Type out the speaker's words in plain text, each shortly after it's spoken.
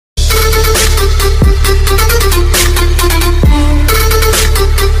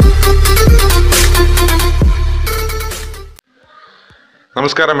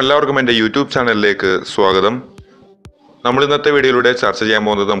നമസ്കാരം, എല്ലാവർക്കും എൻ്റെ യൂട്യൂബ് ചാനലിലേക്ക് സ്വാഗതം. നമ്മൾ ഇന്നത്തെ വീഡിയോയിലൂടെ ചർച്ച ചെയ്യാൻ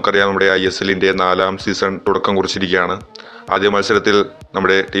പോകുന്നത് നമുക്കറിയാം, നമ്മുടെ ISLൻ്റെ 4ാം സീസൺ തുടക്കം കുറിച്ചിരിക്കുകയാണ്. ആദ്യ മത്സരത്തിൽ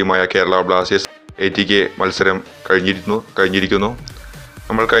നമ്മുടെ ടീമായ കേരള ബ്ലാസ്റ്റേഴ്സ് ATK മത്സരം കഴിഞ്ഞിരിക്കുന്നു.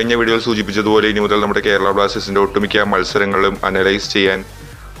 നമ്മൾ കഴിഞ്ഞ വീഡിയോയിൽ സൂചിപ്പിച്ചതുപോലെ ഇനി മുതൽ നമ്മുടെ കേരള ബ്ലാസ്റ്റേഴ്സിൻ്റെ ഒട്ടുമിക്ക മത്സരങ്ങളും അനലൈസ് ചെയ്യാൻ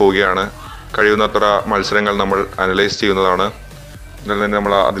പോവുകയാണ്. കഴിയുന്നത്ര മത്സരങ്ങൾ നമ്മൾ അനലൈസ് ചെയ്യുന്നതാണ്. എന്നാൽ തന്നെ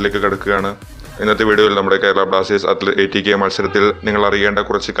നമ്മൾ അതിലേക്ക് കടക്കുകയാണ്. ഇന്നത്തെ വീഡിയോയിൽ നമ്മുടെ കേരള ബ്ലാസ്റ്റേഴ്സ് ATK മത്സരത്തിൽ നിങ്ങൾ അറിയേണ്ട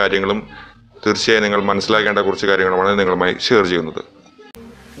കുറച്ച് കാര്യങ്ങളും തീർച്ചയായും നിങ്ങൾ മനസ്സിലാക്കേണ്ട കുറച്ച് കാര്യങ്ങളുമാണ് നിങ്ങളുമായി ഷെയർ ചെയ്യുന്നത്.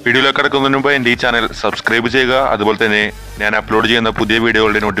 വീഡിയോയിലേക്ക് കടക്കുന്നതിന് മുമ്പ് എൻ്റെ ഈ ചാനൽ സബ്സ്ക്രൈബ് ചെയ്യുക. അതുപോലെ തന്നെ ഞാൻ അപ്ലോഡ് ചെയ്യുന്ന പുതിയ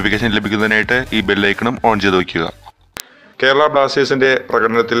വീഡിയോകളുടെ നോട്ടിഫിക്കേഷൻ ലഭിക്കുന്നതിനായിട്ട് ഈ ബെല്ലൈക്കണും ഓൺ ചെയ്ത് വയ്ക്കുക. കേരള ബ്ലാസ്റ്റേഴ്സിൻ്റെ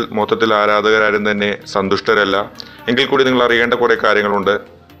പ്രകടനത്തിൽ മൊത്തത്തിൽ ആരാധകരാരും തന്നെ സന്തുഷ്ടരല്ല. എങ്കിൽ കൂടി നിങ്ങൾ അറിയേണ്ട കുറേ കാര്യങ്ങളുണ്ട്.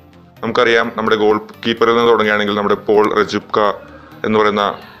 നമുക്കറിയാം, നമ്മുടെ ഗോൾ കീപ്പറിൽ നിന്ന് തുടങ്ങുകയാണെങ്കിൽ നമ്മുടെ പോൾ റെജുപ്ക എന്ന് പറയുന്ന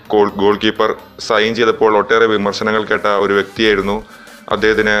ഗോൾ കീപ്പർ സൈൻ ചെയ്തപ്പോൾ ഒട്ടേറെ വിമർശനങ്ങൾ കേട്ട ഒരു വ്യക്തിയായിരുന്നു.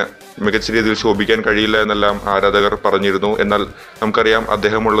 അദ്ദേഹത്തിന് മികച്ച രീതിയിൽ ശോഭിക്കാൻ കഴിയില്ല എന്നെല്ലാം ആരാധകർ പറഞ്ഞിരുന്നു. എന്നാൽ നമുക്കറിയാം,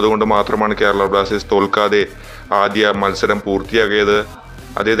 അദ്ദേഹം ഉള്ളതുകൊണ്ട് മാത്രമാണ് കേരള ബ്ലാസ്റ്റേഴ്സ് തോൽക്കാതെ ആദ്യ മത്സരം പൂർത്തിയാക്കിയത്.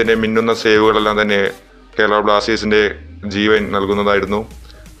 അദ്ദേഹത്തിൻ്റെ മിന്നുന്ന സേവുകളെല്ലാം തന്നെ കേരള ബ്ലാസ്റ്റേഴ്സിൻ്റെ ജീവൻ നൽകുന്നതായിരുന്നു.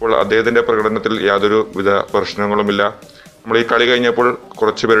 അപ്പോൾ അദ്ദേഹത്തിൻ്റെ പ്രകടനത്തിൽ യാതൊരു വിധ പ്രശ്നങ്ങളുമില്ല. നമ്മൾ ഈ കളി കഴിഞ്ഞപ്പോൾ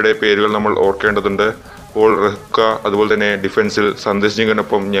കുറച്ച് പേരുടെ പേരുകൾ നമ്മൾ ഓർക്കേണ്ടതുണ്ട്. പോൾ റെഹ്ക, അതുപോലെ തന്നെ ഡിഫൻസിൽ സന്ദേശ്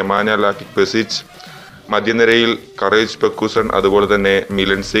ജിങ്ങിനൊപ്പം നെമാന ലാക്കിക് പെസിച്ച്, മധ്യനിരയിൽ കറേജ് പെക്കൂസൺ, അതുപോലെ തന്നെ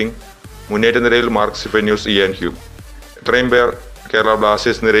മിലൻ സിംഗ്, മുന്നേറ്റ നിരയിൽ മാർക്ക് സിഫന്യൂസ്, ഇയാൻ ഹ്യൂം. ഇത്രയും പേർ കേരള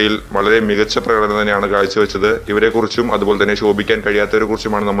ബ്ലാസ്റ്റേഴ്സ് നിരയിൽ വളരെ മികച്ച പ്രകടനം തന്നെയാണ് കാഴ്ചവെച്ചത്. ഇവരെക്കുറിച്ചും അതുപോലെ തന്നെ ശോഭിക്കാൻ കഴിയാത്തവരെ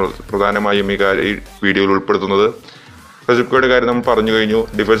കുറിച്ചുമാണ് നമ്മൾ പ്രധാനമായും ഈ വീഡിയോയിൽ ഉൾപ്പെടുത്തുന്നത്. റെജുപ്കയുടെ കാര്യം നമ്മൾ പറഞ്ഞു കഴിഞ്ഞു.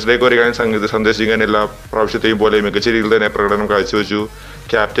 ഡിഫൻസിലേക്ക് വരികയാണെങ്കിൽ സന്ദേശ് ജിങ്ങൻ എല്ലാ പ്രാവശ്യത്തെയും പോലെ മികച്ച രീതിയിൽ തന്നെ പ്രകടനം കാഴ്ചവെച്ചു.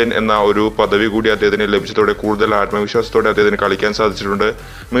 ക്യാപ്റ്റൻ എന്ന ഒരു പദവി കൂടി അദ്ദേഹത്തിന് ലഭിച്ചതോടെ കൂടുതൽ ആത്മവിശ്വാസത്തോടെ അദ്ദേഹത്തിന് കളിക്കാൻ സാധിച്ചിട്ടുണ്ട്.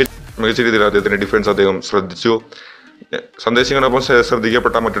 മികച്ച രീതിയിൽ അദ്ദേഹത്തിന്റെ ഡിഫൻസ് അദ്ദേഹം ശ്രദ്ധിച്ചു. സന്ദേശ് ജിങ്ങിനൊപ്പം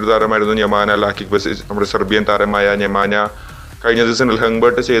ശ്രദ്ധിക്കപ്പെട്ട മറ്റൊരു താരമായിരുന്നു നെമാന ലാക്കിക് പെസിച്ച്. നമ്മുടെ സെർബിയൻ താരമായ നെമാന കഴിഞ്ഞ സീസണിൽ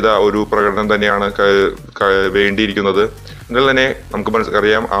ഹെങ്ബർട്ട് ചെയ്ത ഒരു പ്രകടനം തന്നെയാണ് വേണ്ടിയിരിക്കുന്നത്. എന്നാൽ തന്നെ നമുക്ക്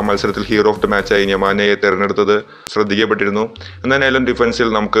അറിയാം, ആ മത്സരത്തിൽ ഹീറോ ഓഫ് ദ മാച്ചായി നെമാനയെ തിരഞ്ഞെടുത്തത് ശ്രദ്ധിക്കപ്പെട്ടിരുന്നു. എന്നാലും ഡിഫൻസിൽ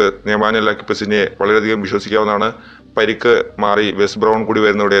നമുക്ക് നെമാന ലാക്കിക് പെസിച്ചിനെ വളരെയധികം വിശ്വസിക്കാവുന്നതാണ്. പരിക്ക് മാറി വെസ് ബ്രൗൺ കൂടി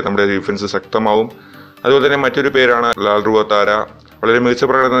വരുന്നതോടെ നമ്മുടെ ഡിഫൻസ് ശക്തമാവും. അതുപോലെ തന്നെ മറ്റൊരു പേരാണ് ലാൽ റുവത്താര. വളരെ മികച്ച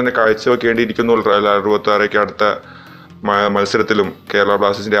പ്രകടനം തന്നെ കാഴ്ചവെക്കേണ്ടിയിരിക്കുന്നു ലാൽ റുവത്താരയ്ക്ക് അടുത്ത മത്സരത്തിലും കേരള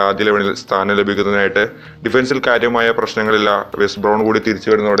ബ്ലാസ്റ്റേഴ്സിന്റെ ആദ്യ 11ൽ സ്ഥാനം ലഭിക്കുന്നതിനായിട്ട്. ഡിഫൻസിൽ കാര്യമായ പ്രശ്നങ്ങളില്ല. വെസ് ബ്രൗൺ കൂടി തിരിച്ചു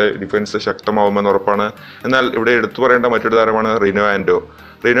വരുന്നതോടെ ഡിഫൻസ് ശക്തമാവുമെന്ന് ഉറപ്പാണ്. എന്നാൽ ഇവിടെ എടുത്തു പറയേണ്ട മറ്റൊരു താരമാണ് റിനോ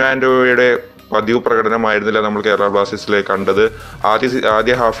ആൻഡോയുടെ പതിവ് പ്രകടനമായിരുന്നില്ല നമ്മൾ കേരള ബ്ലാസ്റ്റേഴ്സിലെ കണ്ടത്.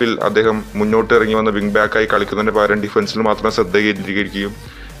 ആദ്യ ഹാഫിൽ അദ്ദേഹം മുന്നോട്ട് ഇറങ്ങി വന്ന വിങ് ബാക്കായി കളിക്കുന്നതിന് പകരം ഡിഫൻസിൽ മാത്രം ശ്രദ്ധ കേന്ദ്രീകരിക്കുകയും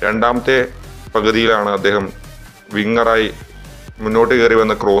രണ്ടാമത്തെ പകുതിയിലാണ് അദ്ദേഹം വിങ്ങറായി മുന്നോട്ട് കയറി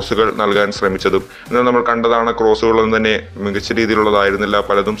വന്ന ക്രോസുകൾ നൽകാൻ ശ്രമിച്ചതും. എന്നാൽ നമ്മൾ കണ്ടതാണ്, ക്രോസുകളൊന്നും തന്നെ മികച്ച രീതിയിലുള്ളതായിരുന്നില്ല.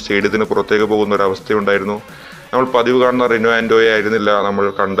 പലതും സ്റ്റേഡിയത്തിന് പുറത്തേക്ക് പോകുന്ന ഒരു അവസ്ഥയുണ്ടായിരുന്നു. നമ്മൾ പതിവ് കാണുന്ന റിനോ ആൻഡോയെ ആയിരുന്നില്ല നമ്മൾ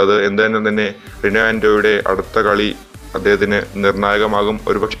കണ്ടത്. എന്തായാലും തന്നെ റിനോ ആൻഡോയുടെ അടുത്ത കളി അദ്ദേഹത്തിന് നിർണായകമാകും.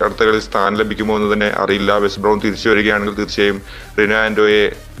 ഒരുപക്ഷെ അടുത്ത കളി സ്ഥാനം ലഭിക്കുമോ എന്ന് തന്നെ അറിയില്ല. വെസ് ബ്രൗൺ തിരിച്ചു വരികയാണെങ്കിൽ തീർച്ചയായും റിനോ ആൻഡോയെ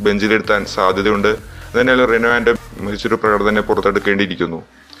ബെഞ്ചിലിരുത്താൻ സാധ്യതയുണ്ട്. എന്തായാലും റിനോ ആൻഡോ മികച്ചൊരു പ്രകടനം തന്നെ പുറത്തെടുക്കേണ്ടിയിരിക്കുന്നു.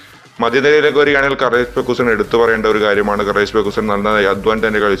 മധ്യനിരയിലേക്ക് വരികയാണെങ്കിൽ കറേജ് പെക്കൂസൺ എടുത്തു പറയേണ്ട ഒരു കാര്യമാണ്. കറേജ് പെക്കൂസൺ നന്നായി അധ്വാൻ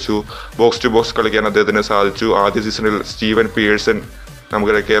തന്നെ കളിച്ചു. ബോക്സ് ടു ബോക്സ് കളിക്കാൻ അദ്ദേഹത്തിന് സാധിച്ചു. ആദ്യ സീസണിൽ സ്റ്റീവൻ പിയേഴ്സൺ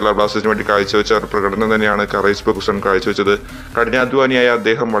നമുക്ക് കേരള ബ്ലാസ്റ്റേഴ്സിന് വേണ്ടി കാഴ്ചവെച്ച പ്രകടനം തന്നെയാണ് കറേജ് പെക്കൂസൺ കാഴ്ചവെച്ചത്. കഠിനാധ്വാനിയായ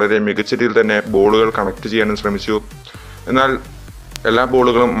അദ്ദേഹം വളരെ മികച്ച രീതിയിൽ തന്നെ ബോളുകൾ കണക്ട് ചെയ്യാനും ശ്രമിച്ചു. എന്നാൽ എല്ലാ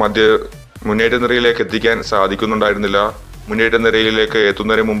ബോളുകളും മുന്നേറ്റ നിരയിലേക്ക് എത്തിക്കാൻ സാധിക്കുന്നുണ്ടായിരുന്നില്ല. മുന്നേറ്റ നിരയിലേക്ക്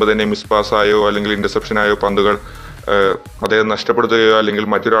എത്തുന്നതിന് മുമ്പ് തന്നെ മിസ് പാസ്സായോ അല്ലെങ്കിൽ ഇന്റർസെപ്ഷനായോ പന്തുകൾ അദ്ദേഹം നഷ്ടപ്പെടുത്തുകയോ അല്ലെങ്കിൽ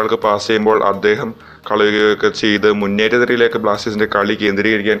മറ്റൊരാൾക്ക് പാസ് ചെയ്യുമ്പോൾ അദ്ദേഹം കളയുകയൊക്കെ ചെയ്ത് മുന്നേറ്റ നിരയിലേക്ക് ബ്ലാസ്റ്റേഴ്സിന്റെ കളി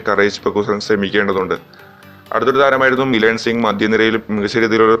കേന്ദ്രീകരിക്കാൻ കറേജ് പെക്കൂസൺ ശ്രമിക്കേണ്ടതുണ്ട്. അടുത്തൊരു താരമായിരുന്നു മിലൻ സിംഗ്. മധ്യനിരയിൽ മികച്ച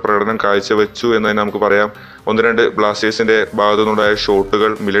രീതിയിലുള്ള പ്രകടനം കാഴ്ചവെച്ചു എന്ന് തന്നെ നമുക്ക് പറയാം. 1-2 ബ്ലാസ്റ്റേഴ്സിന്റെ ഭാഗത്തു നിന്നുണ്ടായ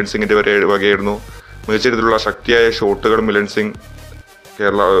ഷോട്ടുകൾ മിലൻ സിംഗിന്റെ വകയായിരുന്നു. മികച്ച രീതിയിലുള്ള ശക്തിയായ ഷോട്ടുകൾ മിലൻ സിംഗ്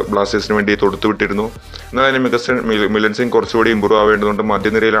കേരള ബ്ലാസ്റ്റേഴ്സിന് വേണ്ടി തൊടുത്തുവിട്ടിരുന്നു. എന്നാൽ അതിന് മികച്ച മിലൻ സിംഗ് കുറച്ചുകൂടി ഇമ്പ്രൂവ് ആവേണ്ടതുണ്ട്.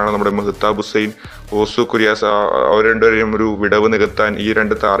 മധ്യനിരയിലാണ് നമ്മുടെ മെഹ്താബ് ഹുസൈൻ, ഓസു കുര്യാസ്, അവർ രണ്ടുപേരെയും ഒരു വിടവ് നികത്താൻ ഈ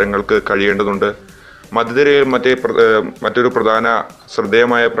 2 താരങ്ങൾക്ക് കഴിയേണ്ടതുണ്ട്. മധ്യനിരയിൽ മറ്റൊരു പ്രധാന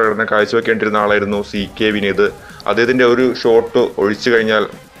ശ്രദ്ധേയമായ പ്രകടനം കാഴ്ചവെക്കേണ്ടിരുന്ന ആളായിരുന്നു CK വിനീത്. അദ്ദേഹത്തിന്റെ ഒരു ഷോട്ട് ഒഴിച്ചു കഴിഞ്ഞാൽ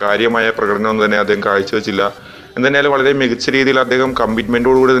കാര്യമായ പ്രകടനമൊന്നും തന്നെ അദ്ദേഹം കാഴ്ചവെച്ചില്ല. എന്തായാലും വളരെ മികച്ച രീതിയിൽ അദ്ദേഹം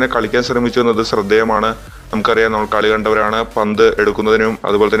കമ്മിറ്റ്മെന്റോടുകൂടി തന്നെ കളിക്കാൻ ശ്രമിച്ചു എന്നത് ശ്രദ്ധേയമാണ്. നമുക്കറിയാം, നമ്മൾ കളി കണ്ടവരാണ്. പന്ത് എടുക്കുന്നതിനും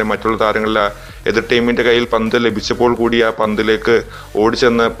അതുപോലെ തന്നെ മറ്റുള്ള താരങ്ങളിലെ എതിർ ടീമിന്റെ കയ്യിൽ പന്ത് ലഭിച്ചപ്പോൾ കൂടി ആ പന്തിലേക്ക്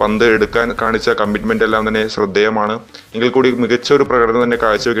ഓടിച്ചെന്ന് പന്ത് എടുക്കാൻ കാണിച്ച കമ്മിറ്റ്മെന്റ് എല്ലാം തന്നെ ശ്രദ്ധേയമാണ്. എങ്കിൽ കൂടി മികച്ച ഒരു പ്രകടനം തന്നെ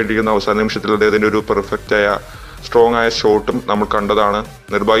കാഴ്ചവെക്കേണ്ടിയിരിക്കുന്ന അവസാന നിമിഷത്തിൽ അദ്ദേഹത്തിന്റെ ഒരു പെർഫെക്റ്റായ സ്ട്രോങ് ആയ ഷോട്ടും നമ്മൾ കണ്ടതാണ്.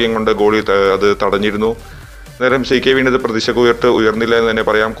 നിർഭാഗ്യം കൊണ്ട് ഗോളി അത് തടഞ്ഞിരുന്നു. നേരം CK വിനീത് പ്രതീക്ഷയ്ക്ക് ഉയർന്നില്ല എന്ന് തന്നെ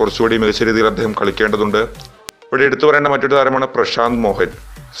പറയാം. കുറച്ചുകൂടി മികച്ച രീതിയിൽ അദ്ദേഹം കളിക്കേണ്ടതുണ്ട്. ഇവിടെ എടുത്തു പറയേണ്ട മറ്റൊരു താരമാണ് പ്രശാന്ത് മോഹൻ.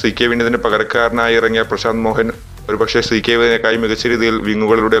 CK വിനീതിന് പകരക്കാരനായി ഇറങ്ങിയ പ്രശാന്ത് മോഹൻ ഒരുപക്ഷെ CK വിനീതിനേക്കായി മികച്ച രീതിയിൽ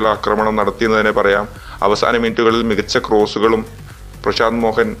വിങ്ങുകളിലൂടെയുള്ള ആക്രമണം നടത്തിയെന്ന് തന്നെ പറയാം. അവസാന മിനിറ്റുകളിൽ മികച്ച ക്രോസുകളും പ്രശാന്ത്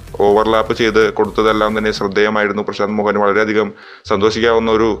മോഹൻ ഓവർലാപ്പ് ചെയ്ത് കൊടുത്തതെല്ലാം തന്നെ ശ്രദ്ധേയമായിരുന്നു. പ്രശാന്ത് മോഹൻ വളരെയധികം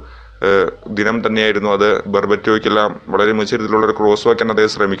സന്തോഷിക്കാവുന്ന ഒരു ദിനം തന്നെയായിരുന്നു അത്. ബർബറ്റോയ്ക്കെല്ലാം വളരെ മികച്ച രീതിയിലുള്ള ഒരു ക്രോസ് വാക്കാൻ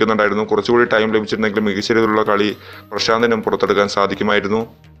അദ്ദേഹം ശ്രമിക്കുന്നുണ്ടായിരുന്നു. കുറച്ചുകൂടി ടൈം ലഭിച്ചിരുന്നെങ്കിൽ മികച്ച രീതിയിലുള്ള കളി പ്രശാന്തിനും പുറത്തെടുക്കാൻ സാധിക്കുമായിരുന്നു.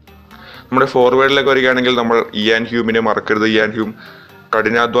 നമ്മുടെ ഫോർവേഡിലേക്ക് വരികയാണെങ്കിൽ നമ്മൾ ഇയാൻ ഹ്യൂമിനെ മറക്കരുത്. ഇയാൻ ഹ്യൂം,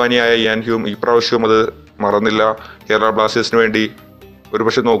 കഠിനാധ്വാനിയായ ഇയാൻ ഹ്യൂം ഈ പ്രാവശ്യവും അത് മറന്നില്ല. കേരള ബ്ലാസ്റ്റേഴ്സിന് വേണ്ടി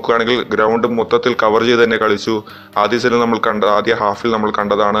ഒരുപക്ഷെ നോക്കുകയാണെങ്കിൽ ഗ്രൗണ്ട് മൊത്തത്തിൽ കവർ ചെയ്ത് തന്നെ കളിച്ചു. ആദ്യ ഹാഫിൽ നമ്മൾ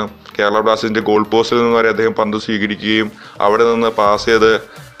കണ്ടതാണ്. കേരള ബ്ലാസ്റ്റേഴ്സിന്റെ ഗോൾ പോസ്റ്റിൽ നിന്ന് വരെ അദ്ദേഹം പന്ത് സ്വീകരിക്കുകയും അവിടെ നിന്ന് പാസ് ചെയ്ത്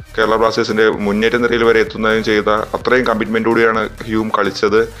കേരള ബ്ലാസ്റ്റേഴ്സിന്റെ മുന്നേറ്റ നിരയിൽ വരെ എത്തുന്നതും ചെയ്ത അത്രയും കമ്മിറ്റ്മെന്റോടെയാണ് ഹ്യൂം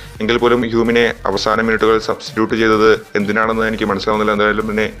കളിച്ചത്. എങ്കിൽ പോലും ഹ്യൂമിനെ അവസാന മിനിറ്റുകൾ സബ്സ്റ്റിറ്റ്യൂട്ട് ചെയ്തത് എന്തിനാണെന്ന് എനിക്ക് മനസ്സിലാവുന്നില്ല. എന്തായാലും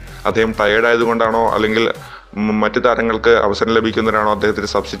തന്നെ അദ്ദേഹം ടയേർഡ് ആയതുകൊണ്ടാണോ അല്ലെങ്കിൽ മറ്റു താരങ്ങൾക്ക് അവസരം ലഭിക്കുന്നതിനാണോ അദ്ദേഹത്തിന്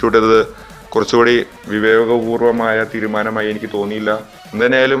സബ്സ്റ്റിറ്റ്യൂട്ട് ചെയ്തത് കുറച്ചുകൂടി വിവേകപൂർവമായ തീരുമാനമായി എനിക്ക് തോന്നിയില്ല.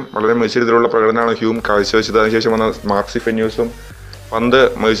 എന്തായാലും വളരെ മികച്ച രീതിയിലുള്ള പ്രകടനമാണ് ഹ്യൂം കാഴ്ചവെച്ചത്. അതിനുശേഷം വന്ന മാർസിഫെന്യൂസും പന്ത്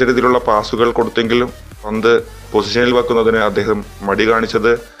മികച്ച രീതിയിലുള്ള പാസുകൾ കൊടുത്തെങ്കിലും പന്ത് പൊസിഷനിൽ വെക്കുന്നതിന് അദ്ദേഹം മടി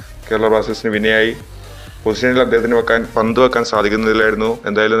കാണിച്ചത് കേരള ബ്ലാസ്റ്റേഴ്സിന് വിനയായി. പൊസിഷനിൽ അദ്ദേഹത്തിന് പന്ത് വെക്കാൻ സാധിക്കുന്നില്ലായിരുന്നു.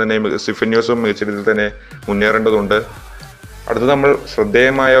 എന്തായാലും തന്നെ സിഫന്യൂസും മികച്ച രീതിയിൽ തന്നെ മുന്നേറേണ്ടതുണ്ട്. അടുത്ത നമ്മൾ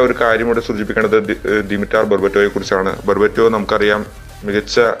ശ്രദ്ധേയമായ ഒരു കാര്യം ഇവിടെ സൂചിപ്പിക്കേണ്ടത് ദിമിറ്റാർ ബർബറ്റോയെ കുറിച്ചാണ്. ബർബറ്റോ നമുക്കറിയാം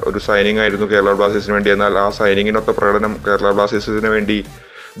മികച്ച ഒരു സൈനിങ് ആയിരുന്നു കേരള ബ്ലാസ്റ്റേഴ്സിന് വേണ്ടി. എന്നാൽ ആ സൈനിങ്ങിനൊത്ത പ്രകടനം കേരള ബ്ലാസ്റ്റേഴ്സിന് വേണ്ടി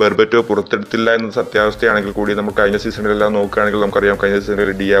ബർബറ്റോ പുറത്തെടുത്തില്ല എന്നത് സത്യാവസ്ഥയാണെങ്കിൽ കൂടി നമ്മൾ കഴിഞ്ഞ സീസണിലെല്ലാം നോക്കുകയാണെങ്കിൽ നമുക്കറിയാം കഴിഞ്ഞ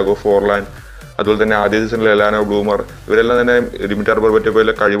സീസണിൽ ഡിയാഗോ ഫോർലാൻ, അതുപോലെ തന്നെ ആദ്യ സീസണിൽ എലാനോ ബ്ലൂമർ, ഇവരെല്ലാം തന്നെ ദിമിറ്റാർ ബർബറ്റോ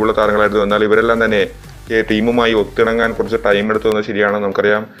പോലെ കഴിവുള്ള താരങ്ങളായിരുന്നു. എന്നാൽ ഇവരെല്ലാം തന്നെ ടീമുമായി ഒത്തിണങ്ങാൻ കുറച്ച് ടൈം എടുത്തു എന്നത് ശരിയാണ്.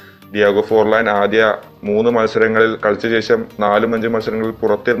 നമുക്കറിയാം ഡിയാഗോ ഫോർലാൻ ആദ്യ 3 മത്സരങ്ങളിൽ കളിച്ച ശേഷം 4-5 മത്സരങ്ങളിൽ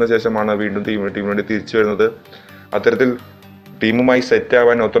പുറത്തിരുന്ന ശേഷമാണ് വീണ്ടും ടീമിന് വേണ്ടി തിരിച്ചു വരുന്നത്. അത്തരത്തിൽ ടീമുമായി സെറ്റ്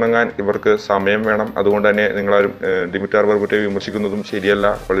ആവാൻ ഒത്തിണങ്ങാൻ ഇവർക്ക് സമയം വേണം. അതുകൊണ്ട് തന്നെ നിങ്ങളാരും ദിമിറ്റാർ ബർബറ്റോയെ വിമർശിക്കുന്നതും ശരിയല്ല.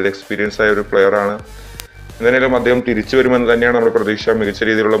 വളരെ എക്സ്പീരിയൻസ് ആയ ഒരു പ്ലെയറാണ്. എന്തായാലും അദ്ദേഹം തിരിച്ചു വരുമെന്ന് തന്നെയാണ് നമ്മുടെ പ്രതീക്ഷ. മികച്ച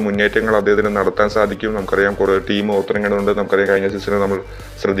രീതിയിലുള്ള മുന്നേറ്റങ്ങൾ അദ്ദേഹത്തിന് നടത്താൻ സാധിക്കും. നമുക്കറിയാം കുറേ ടീം ഒത്തിണങ്ങേണ്ടതുണ്ട്. നമുക്കറിയാം കഴിഞ്ഞ സീസണിൽ നമ്മൾ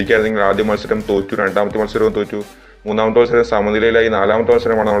ശ്രദ്ധിക്കുകയാണെങ്കിൽ ആദ്യ മത്സരം തോറ്റു, രണ്ടാമത്തെ മത്സരവും തോറ്റു, മൂന്നാമത്തെ മത്സരം സമനിലയിലായി, നാലാമത്തെ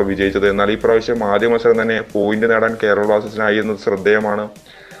മത്സരമാണ് നമ്മൾ വിജയിച്ചത്. എന്നാൽ ഈ പ്രാവശ്യം ആദ്യ മത്സരം തന്നെ പോയിന്റ് നേടാൻ കേരള ബ്ലാസ്റ്റേഴ്സിനായി എന്നത് ശ്രദ്ധേയമാണ്.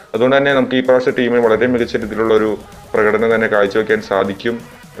 അതുകൊണ്ട് തന്നെ നമുക്ക് ഈ പ്രാവശ്യം ടീമിന് വളരെ മികച്ച രീതിയിലുള്ള ഒരു പ്രകടനം തന്നെ കാഴ്ചവെക്കാൻ സാധിക്കും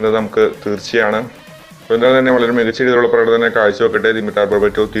എന്നത് നമുക്ക് തീർച്ചയാണ്. അപ്പോൾ എന്തായാലും തന്നെ വളരെ മികച്ച രീതിയിലുള്ള പ്രകടനം കാഴ്ചവെക്കട്ടെ. ദിമിറ്റാർ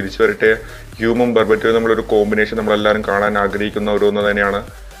ബർബറ്റോ തിരിച്ചു വരട്ടെ. ഹ്യൂമും ബർബറ്റോയും നമ്മളൊരു കോമ്പിനേഷൻ നമ്മളെല്ലാവരും കാണാൻ ആഗ്രഹിക്കുന്ന ഓരോന്ന് തന്നെയാണ്.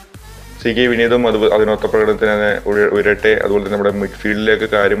 CK വിനീതും അതിനൊത്ത പ്രകടനത്തിന് തന്നെ ഉയരട്ടെ. അതുപോലെ തന്നെ നമ്മുടെ മിഡ്ഫീൽഡിലേക്ക്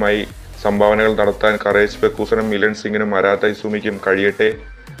കാര്യമായി സംഭാവനകൾ നടത്താൻ കറേജ് പെക്കൂസനും മിലൻ സിംഗിനും മരാത്ത ഇസുമിക്കും കഴിയട്ടെ.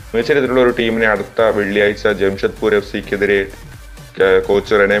 മികച്ച രീതിയിലുള്ള ഒരു ടീമിനെ അടുത്ത വെള്ളിയാഴ്ച ജംഷഡ്പൂർ FCക്കെതിരെ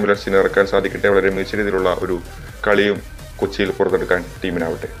കോച്ച് റെനെ മിലർസിന് ഇറക്കാൻ സാധിക്കട്ടെ. വളരെ മികച്ച രീതിയിലുള്ള ഒരു കളിയും കൊച്ചിയിൽ പുറത്തെടുക്കാൻ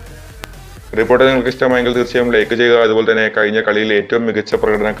ടീമിനാവട്ടെ. റിപ്പോർട്ട് നിങ്ങൾക്ക് ഇഷ്ടമായെങ്കിൽ തീർച്ചയായും ലൈക്ക് ചെയ്യുക. അതുപോലെ തന്നെ കഴിഞ്ഞ കളിയിൽ ഏറ്റവും മികച്ച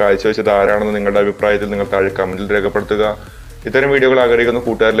പ്രകടനം കാഴ്ചവെച്ചത് ആരാണെന്ന് നിങ്ങളുടെ അഭിപ്രായത്തിൽ നിങ്ങൾ താഴെ കമന്റിൽ രേഖപ്പെടുത്തുക. ഇത്തരം വീഡിയോകൾ ആഗ്രഹിക്കുന്ന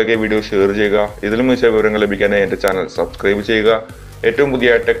കൂട്ടുകാരിലേക്ക് വീഡിയോ ഷെയർ ചെയ്യുക. ഇതിലും മികച്ച വിവരങ്ങൾ ലഭിക്കാനായി എൻ്റെ ചാനൽ സബ്സ്ക്രൈബ് ചെയ്യുക. ഏറ്റവും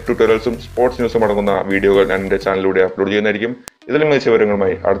പുതിയ ടെക് ട്യൂട്ടോറിയൽസും സ്പോർട്സ് ന്യൂസും അടങ്ങുന്ന വീഡിയോകൾ ഞാൻ എൻ്റെ ചാനലിലൂടെ അപ്ലോഡ് ചെയ്യുന്നതായിരിക്കും. ഇതിലും മികച്ച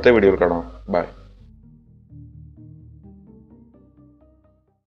വിവരങ്ങളുമായി അടുത്ത വീഡിയോയിൽ കാണാം. ബൈ.